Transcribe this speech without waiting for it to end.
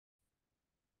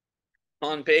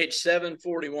On page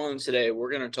 741 today, we're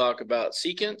going to talk about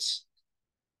secants,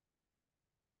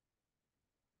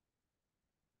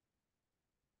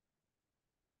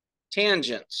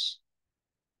 tangents,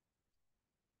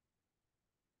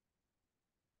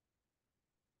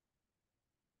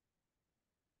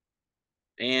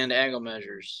 and angle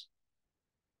measures.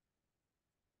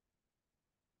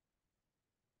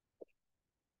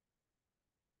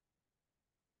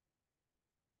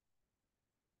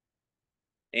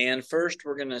 And first,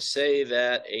 we're going to say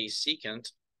that a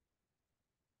secant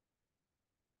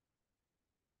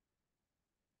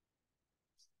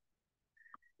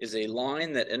is a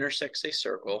line that intersects a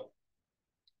circle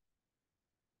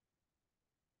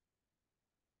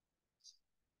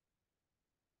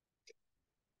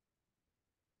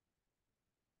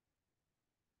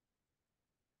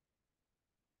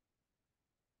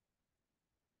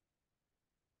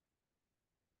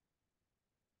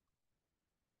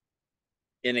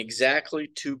in exactly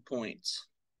 2 points.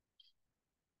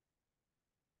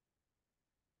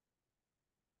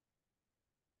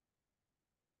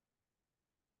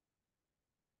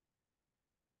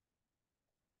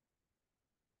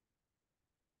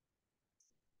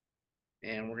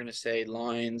 And we're going to say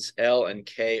lines L and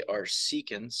K are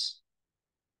secants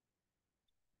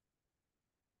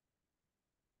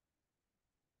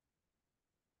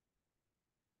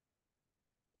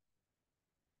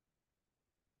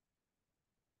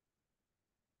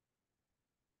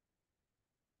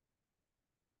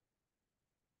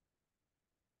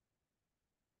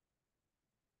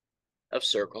of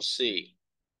circle C.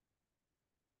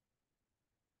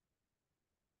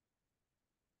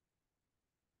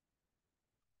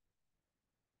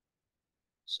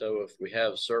 So if we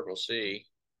have circle C,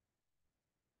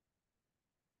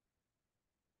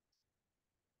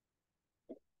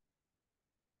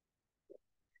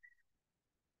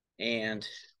 and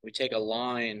we take a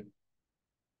line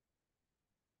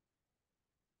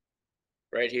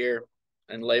right here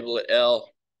and label it L.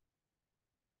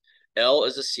 L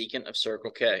is a secant of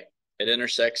circle K. It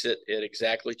intersects it at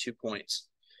exactly 2 points.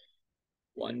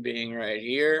 One being right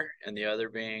here and the other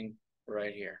being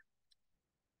right here.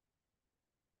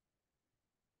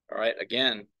 All right,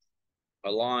 again,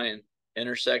 a line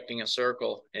intersecting a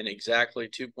circle in exactly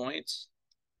 2 points.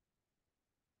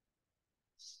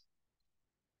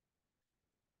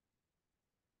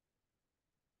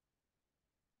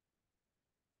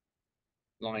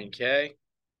 Line K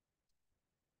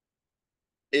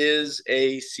is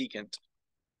a secant.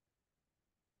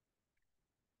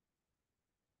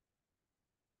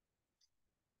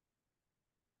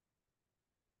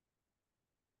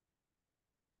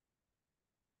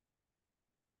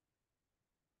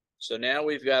 So now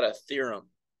we've got a theorem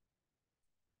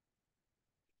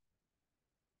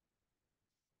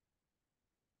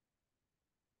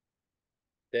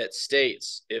that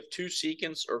states if two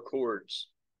secants or chords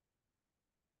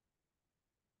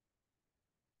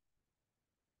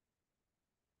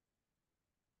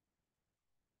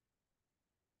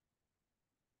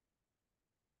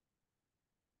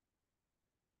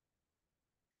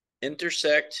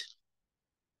intersect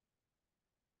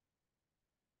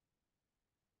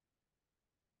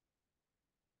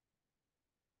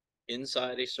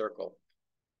inside a circle,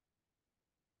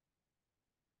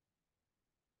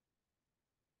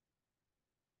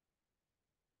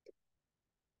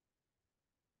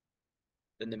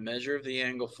 then the measure of the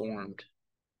angle formed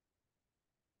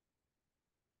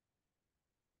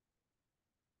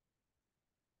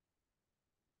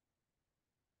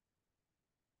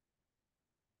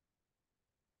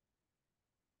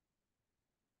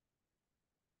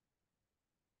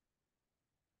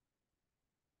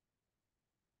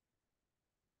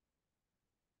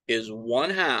is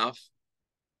 1/2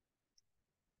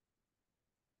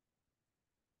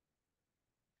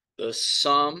 the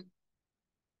sum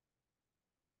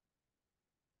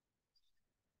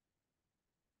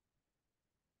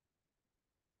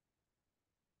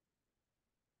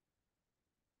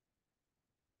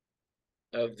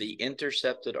of the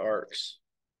intercepted arcs.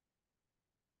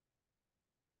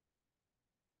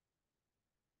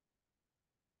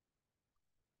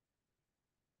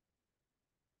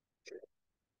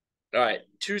 All right,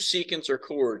 two secants or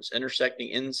chords intersecting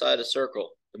inside a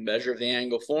circle. The measure of the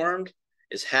angle formed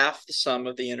is 1/2 the sum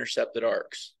of the intercepted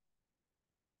arcs.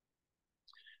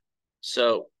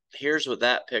 So here's what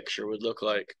that picture would look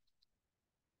like.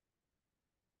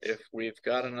 If we've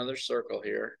got another circle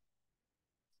here,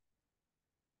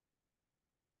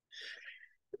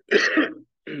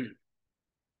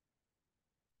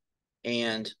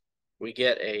 and we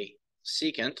get a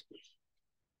secant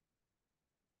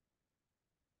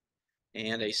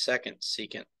and a second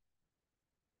secant.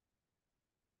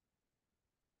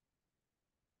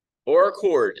 or a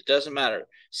chord. It doesn't matter.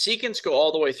 Secants go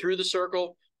all the way through the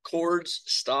circle. Chords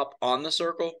stop on the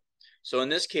circle. So in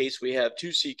this case, we have two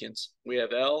secants. We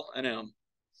have L and M.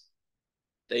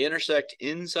 They intersect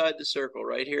inside the circle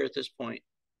right here at this point.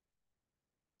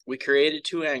 We created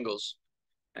two angles,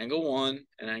 angle 1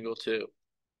 and angle 2.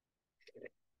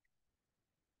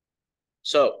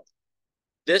 So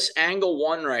this angle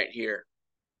 1 right here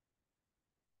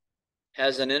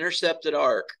has an intercepted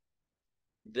arc.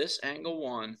 This angle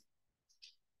 1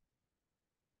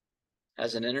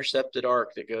 has an intercepted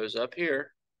arc that goes up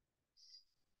here.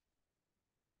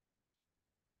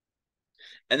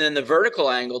 And then the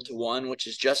vertical angle to 1, which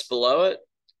is just below it,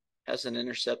 has an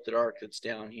intercepted arc that's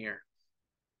down here.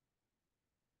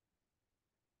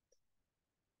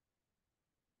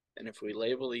 And if we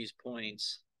label these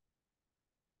points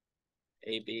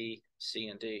A, B, C,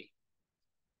 and D,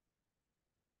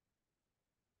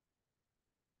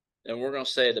 then we're going to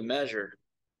say the measure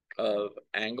of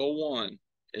angle 1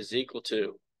 is equal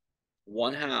to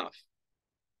 1/2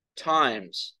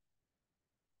 times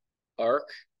arc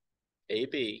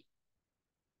AB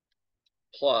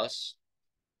plus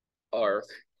arc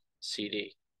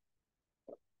CD.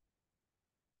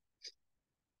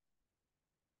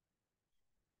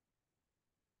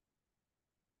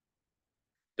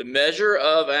 The measure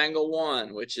of angle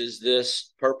 1, which is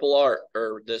this purple arc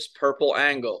or this purple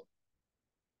angle,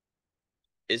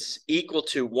 is equal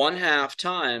to 1/2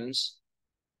 times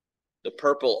the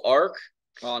purple arc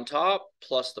on top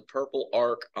plus the purple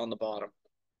arc on the bottom.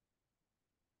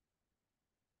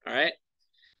 All right.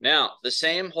 Now, the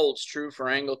same holds true for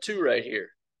angle 2 right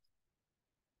here.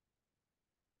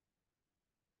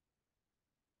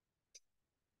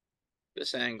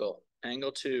 This angle,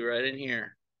 angle 2 right in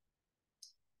here.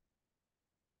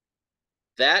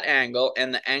 That angle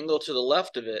and the angle to the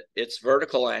left of it, its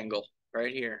vertical angle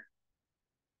right here.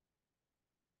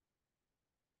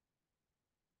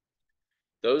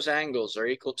 Those angles are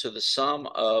equal to the sum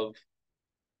of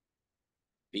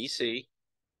BC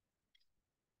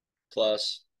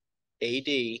plus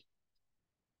AD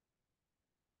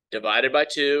divided by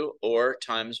 2 or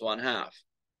times 1/2.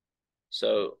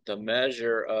 So the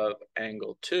measure of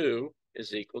angle 2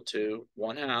 is equal to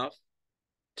 1/2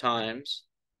 times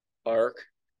arc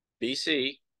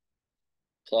BC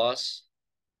plus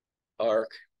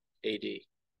arc AD.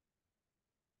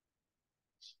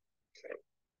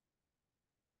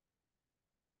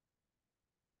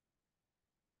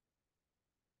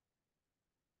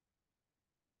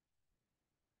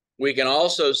 We can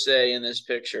also say in this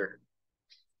picture,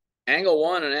 angle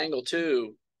 1 and angle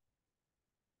 2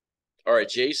 are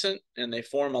adjacent and they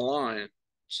form a line.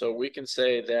 So we can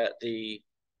say that the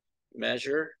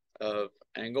measure of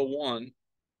angle 1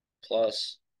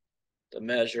 plus the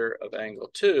measure of angle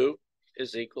 2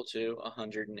 is equal to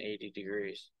 180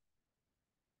 degrees.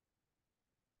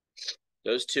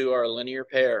 Those two are a linear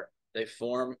pair. They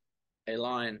form a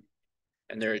line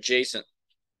and they're adjacent.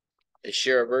 They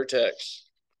share a vertex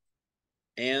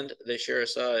and they share a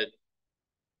side.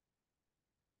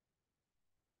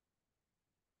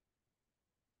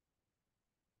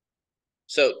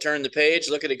 So turn the page,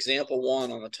 look at example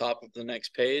 1 on the top of the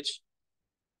next page.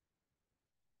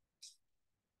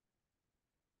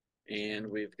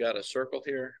 And we've got a circle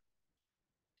here.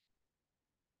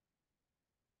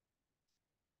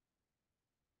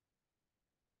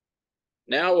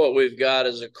 Now what we've got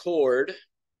is a chord,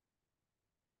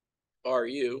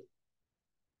 RU,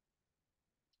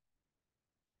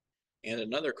 and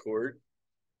another chord,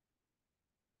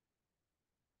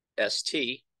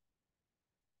 ST.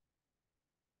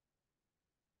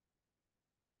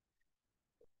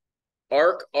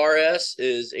 Arc RS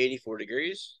is 84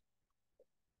 degrees.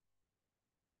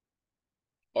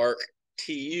 Arc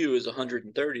TU is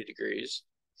 130 degrees.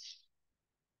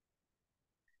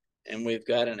 And we've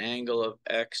got an angle of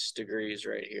X degrees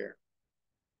right here.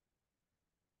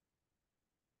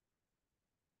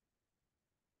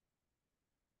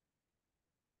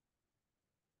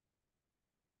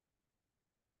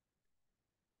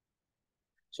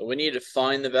 So we need to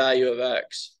find the value of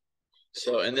X.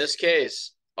 So in this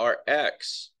case, our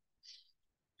X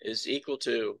is equal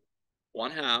to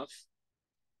 1/2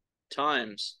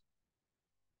 times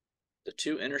the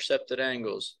two intercepted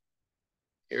angles.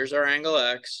 Here's our angle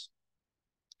X.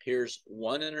 Here's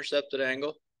one intercepted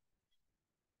angle.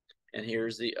 And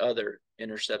here's the other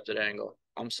intercepted angle.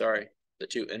 I'm sorry, the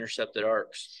two intercepted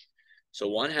arcs. So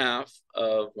 1/2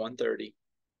 of 130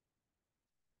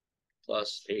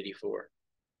 plus 84.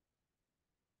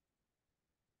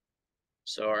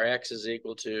 So our X is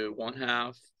equal to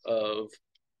 1/2 of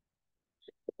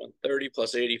 130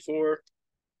 plus 84.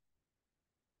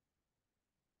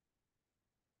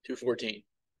 214.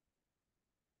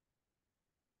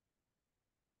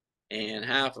 And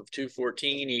half of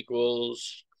 214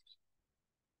 equals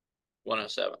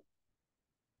 107.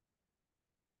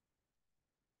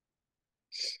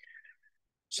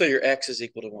 So your x is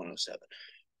equal to 107.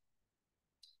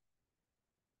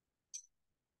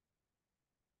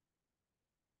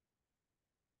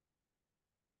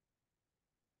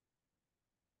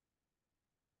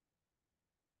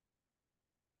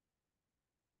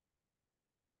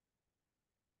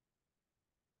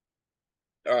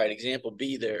 All right, example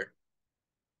B there.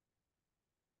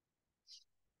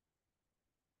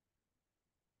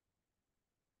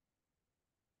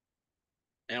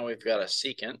 Now we've got a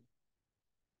secant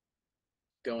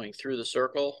going through the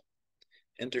circle,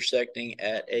 intersecting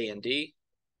at A and D.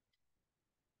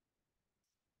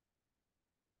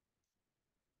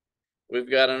 We've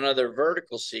got another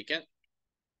vertical secant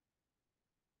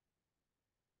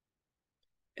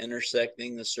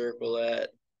intersecting the circle at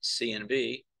C and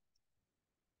B.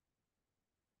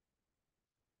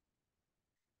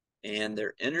 And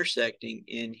they're intersecting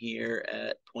in here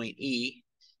at point E.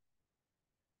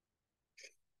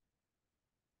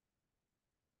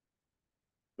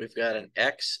 We've got an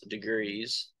x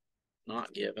degrees,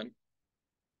 not given.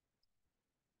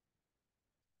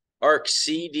 Arc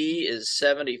CD is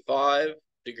 75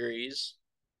 degrees.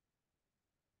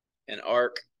 And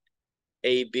arc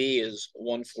AB is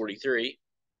 143.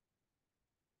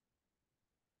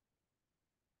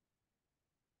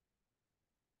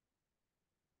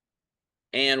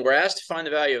 And we're asked to find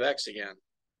the value of x again.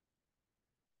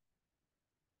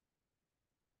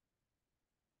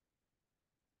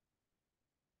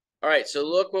 All right, so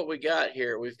look what we got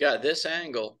here. We've got this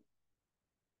angle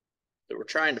that we're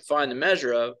trying to find the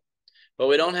measure of, but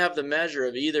we don't have the measure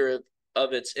of either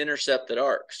of its intercepted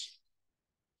arcs.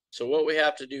 So what we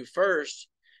have to do first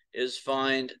is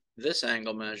find this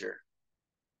angle measure.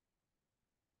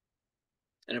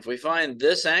 And if we find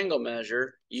this angle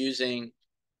measure using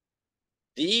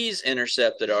these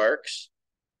intercepted arcs,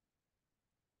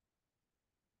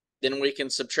 then we can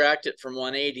subtract it from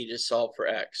 180 to solve for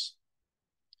x.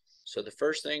 So the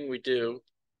first thing we do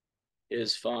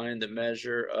is find the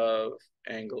measure of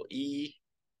angle E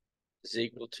is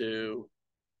equal to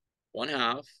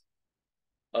 1/2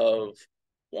 of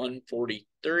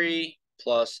 143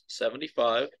 plus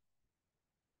 75.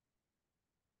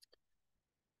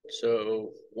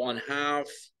 So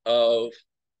 1/2 of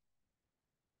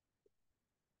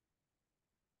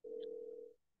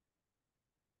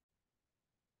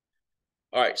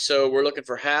all right, so we're looking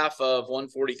for half of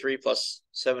 143 plus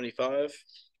 75,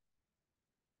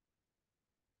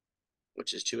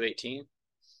 which is 218.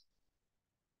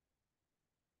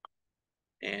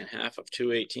 And half of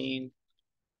 218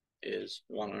 is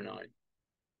 109.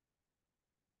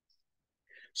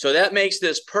 So that makes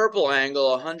this purple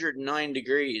angle 109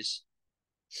 degrees.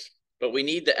 But we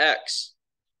need the x.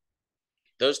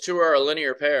 Those two are a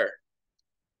linear pair.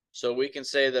 So we can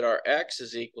say that our x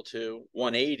is equal to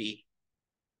 180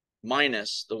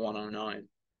 minus the 109.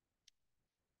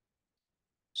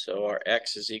 So our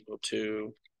x is equal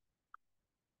to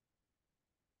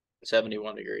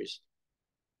 71 degrees.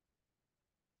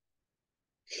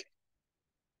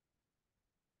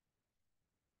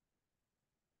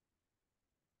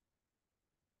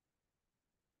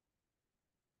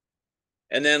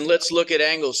 And then let's look at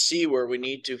angle C where we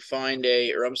need to find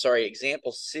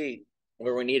example C,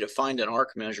 where we need to find an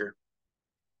arc measure.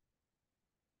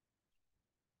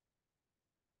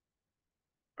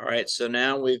 All right, so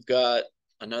now we've got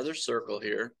another circle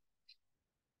here.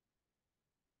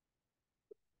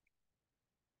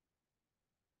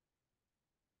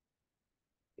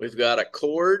 We've got a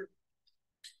chord,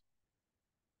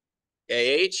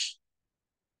 AH.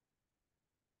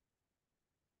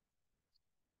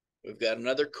 We've got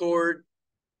another chord,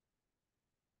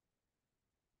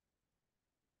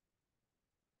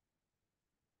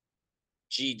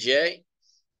 GJ.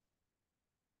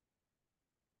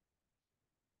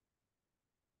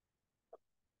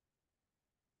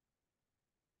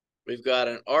 We've got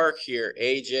an arc here,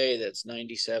 AJ, that's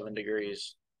 97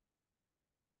 degrees.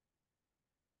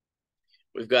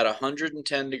 We've got a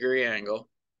 110 degree angle.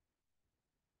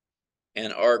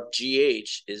 And arc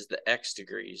GH is the x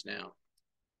degrees now.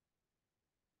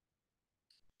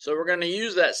 So we're going to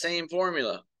use that same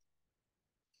formula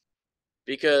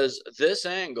because this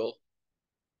angle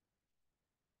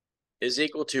is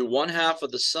equal to 1/2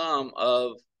 of the sum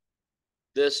of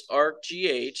this arc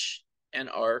GH and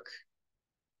arc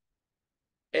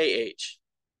AH.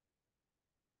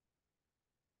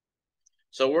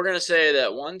 So we're going to say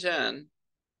that 110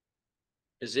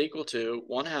 is equal to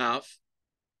 1/2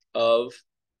 of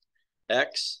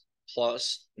x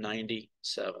plus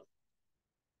 97.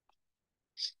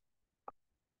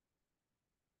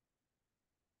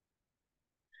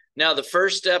 Now, the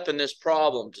first step in this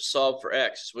problem to solve for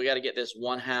x is we got to get this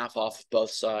 1/2 off of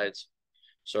both sides.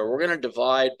 So we're going to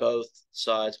divide both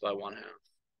sides by 1/2.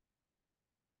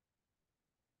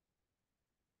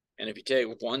 And if you take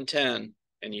 110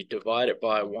 and you divide it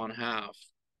by 1/2,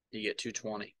 you get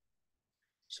 220.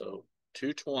 So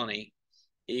 220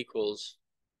 equals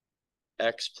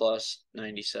x plus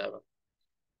 97.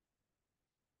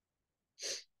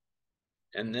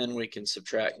 And then we can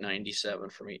subtract 97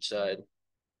 from each side.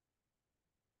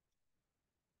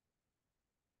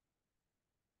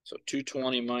 So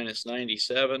 220 minus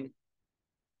 97,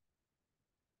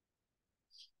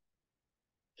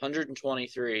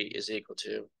 123 is equal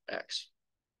to x.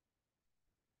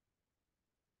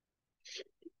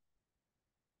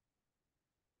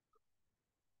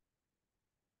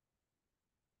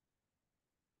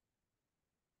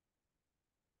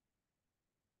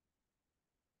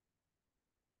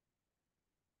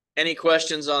 Any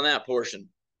questions on that portion?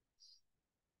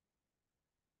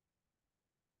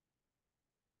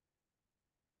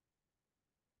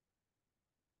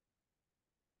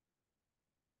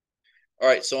 All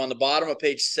right, so on the bottom of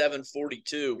page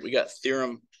 742, we got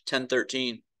theorem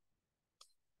 1013.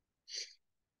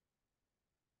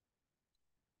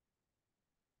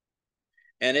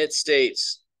 And it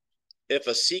states, if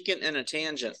a secant and a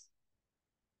tangent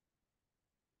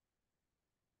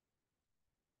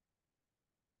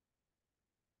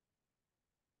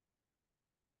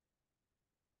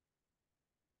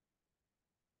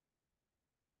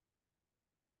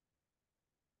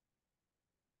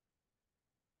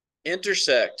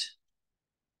intersect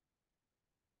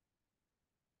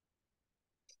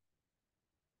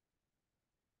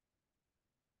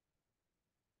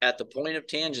at the point of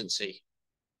tangency,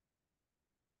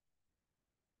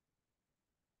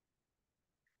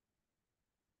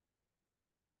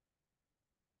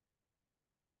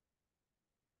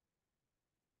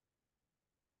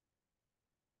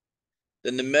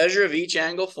 then the measure of each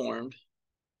angle formed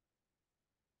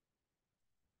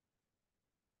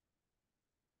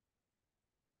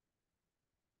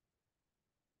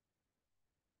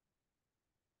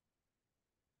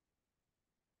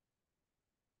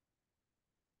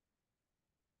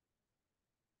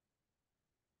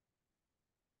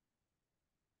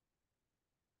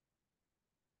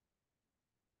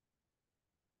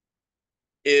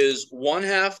is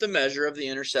 1/2 the measure of the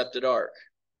intercepted arc.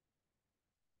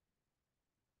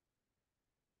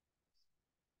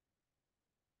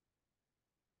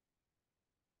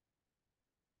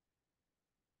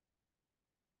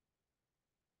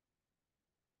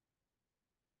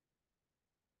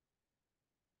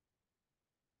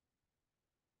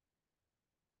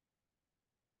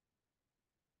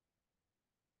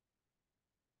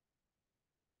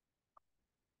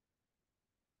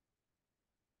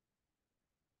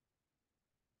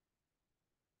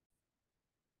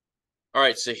 All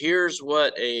right, so here's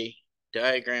what a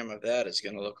diagram of that is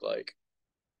going to look like.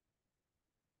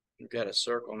 We've got a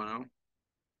circle now.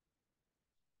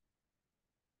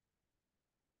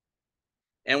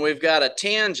 And we've got a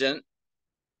tangent.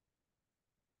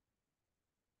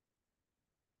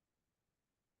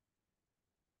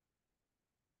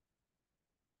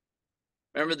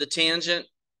 Remember, the tangent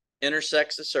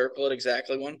intersects the circle at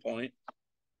exactly one point.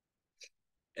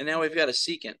 And now we've got a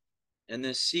secant. And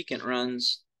this secant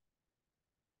runs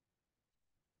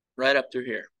right up through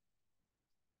here.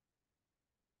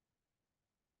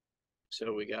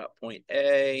 So we got point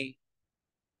A,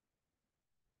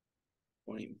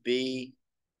 point B,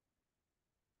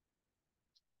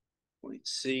 point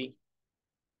C.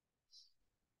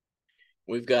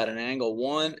 We've got an angle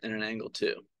 1 and an angle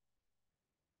 2.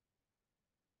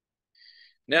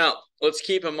 Now, let's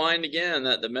keep in mind again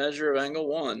that the measure of angle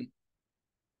 1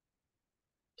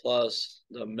 plus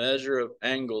the measure of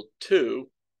angle 2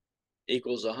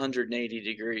 equals 180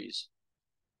 degrees.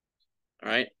 All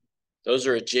right? Those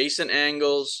are adjacent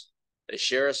angles. They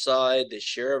share a side, they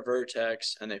share a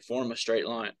vertex, and they form a straight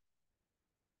line.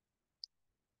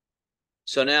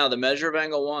 So now the measure of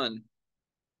angle 1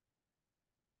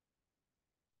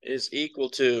 is equal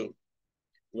to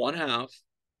 1/2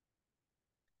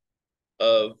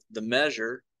 of the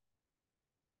measure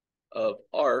of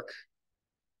arc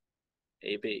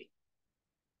AB.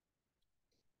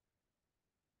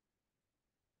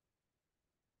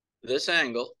 This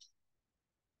angle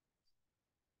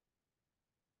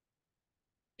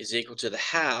is equal to the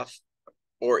half,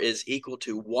 or is equal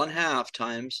to 1/2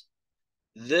 times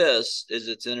this is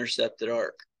its intercepted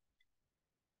arc.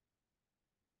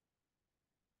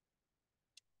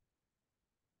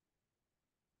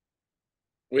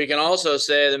 We can also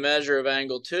say the measure of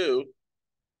angle 2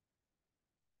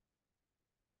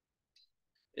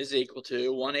 is equal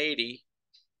to 180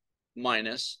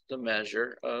 minus the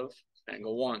measure of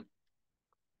angle 1.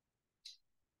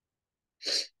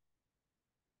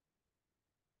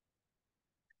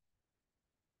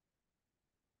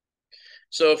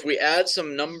 So if we add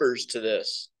some numbers to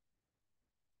this,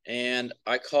 and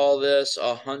I call this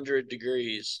 100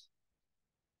 degrees,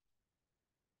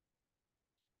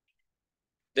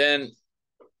 then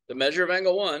the measure of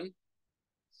angle 1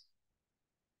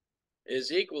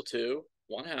 is equal to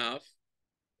 1/2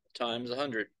 times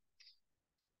 100,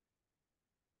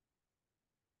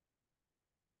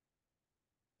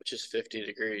 which is 50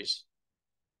 degrees.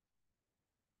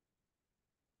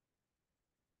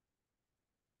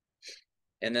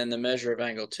 And then the measure of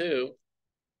angle 2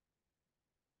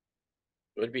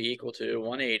 would be equal to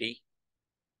 180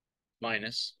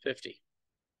 minus 50.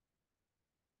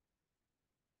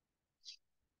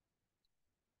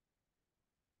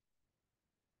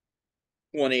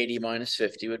 (180 minus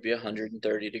 50 would be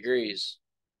 130 degrees.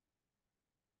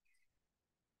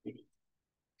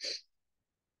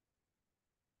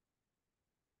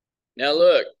 Now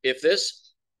look, if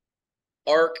this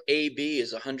arc AB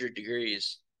is 100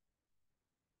 degrees,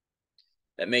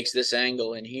 that makes this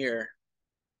angle in here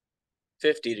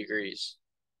 50 degrees.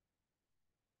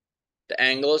 The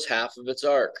angle is half of its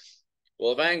arc.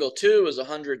 Well, if angle 2 is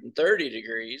 130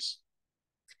 degrees,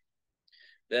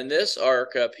 then this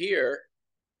arc up here,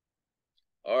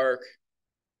 arc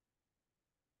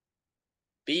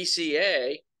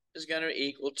BCA, is going to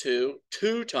equal to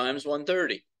 2 times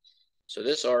 130. So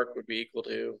this arc would be equal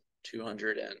to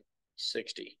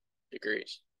 260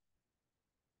 degrees.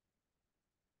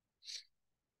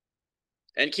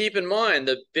 And keep in mind,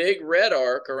 the big red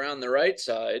arc around the right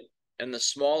side and the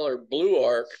smaller blue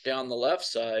arc down the left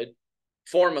side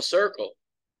form a circle.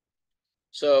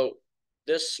 So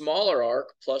this smaller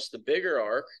arc plus the bigger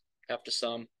arc have to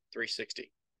sum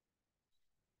 360.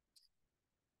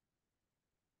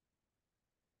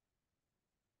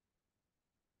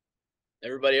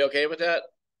 Everybody okay with that?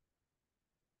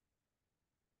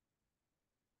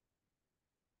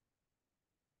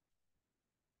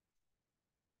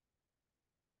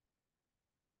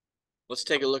 Let's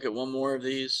take a look at one more of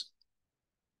these.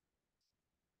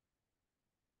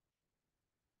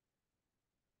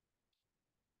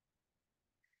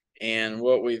 And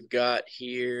what we've got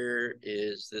here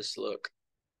is this look.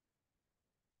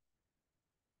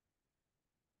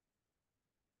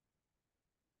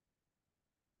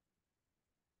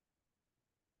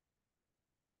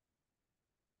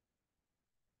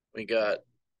 We got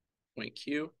point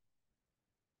Q.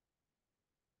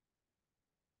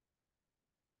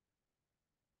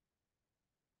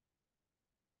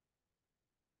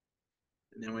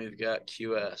 And then we've got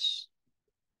QS.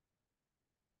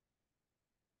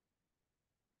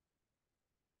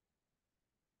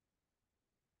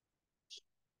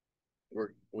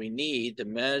 We need the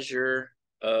measure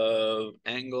of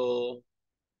angle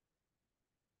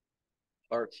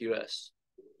RQS.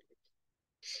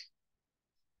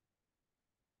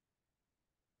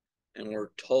 And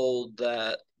we're told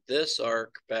that this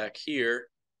arc back here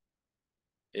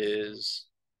is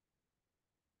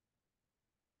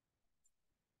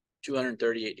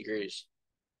 238 degrees.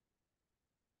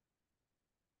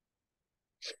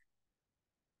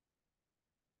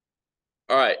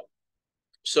 All right,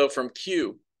 so from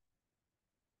Q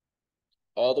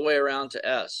all the way around to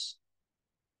S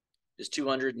is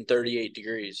 238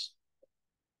 degrees.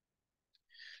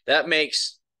 That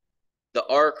makes the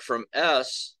arc from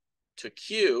S to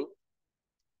Q,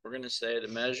 we're going to say the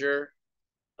measure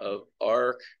of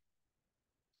arc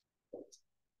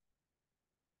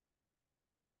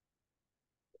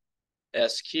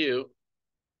SQ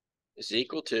is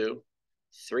equal to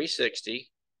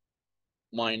 360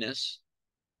 minus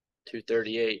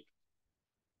 238.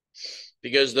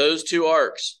 Because those two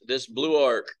arcs, this blue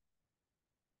arc,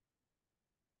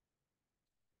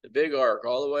 the big arc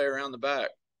all the way around the back,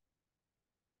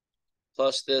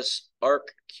 plus this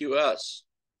arc QS,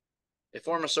 they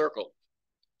form a circle.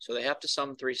 So they have to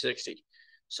sum 360.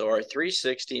 So our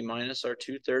 360 minus our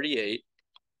 238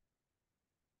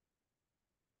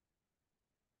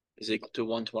 is equal to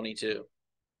 122.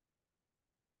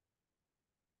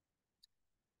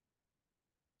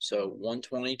 So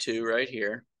 122 right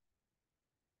here.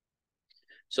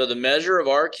 So the measure of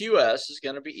RQS is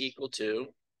going to be equal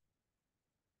to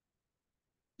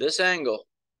this angle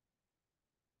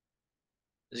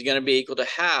is going to be equal to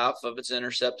half of its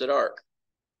intercepted arc.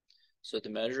 So the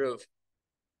measure of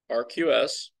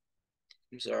RQS,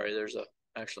 I'm sorry, there's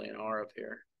actually an R up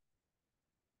here.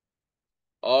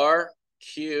 R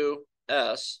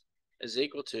QS is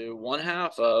equal to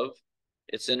 1/2 of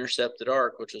its intercepted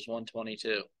arc, which is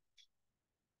 122.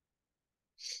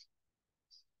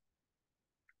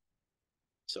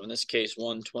 So in this case,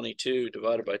 122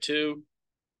 divided by 2,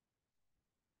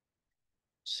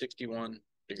 61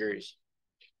 degrees.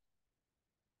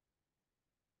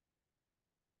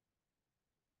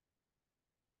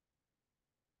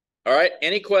 All right,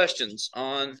 any questions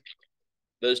on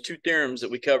those two theorems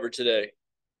that we covered today?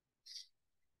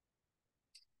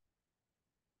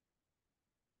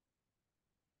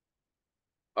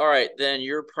 All right, then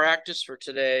your practice for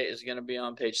today is going to be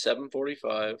on page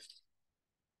 745.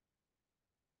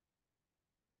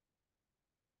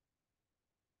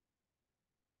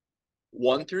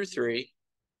 One through 3.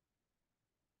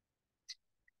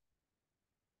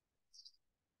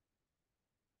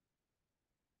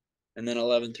 And then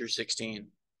 11 through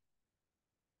 16.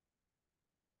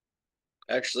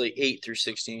 Actually, 8 through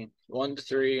 16. 1 to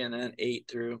 3, and then 8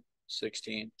 through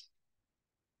 16.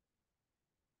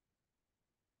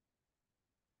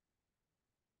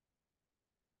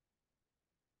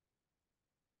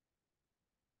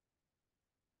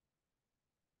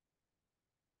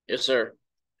 Yes, sir.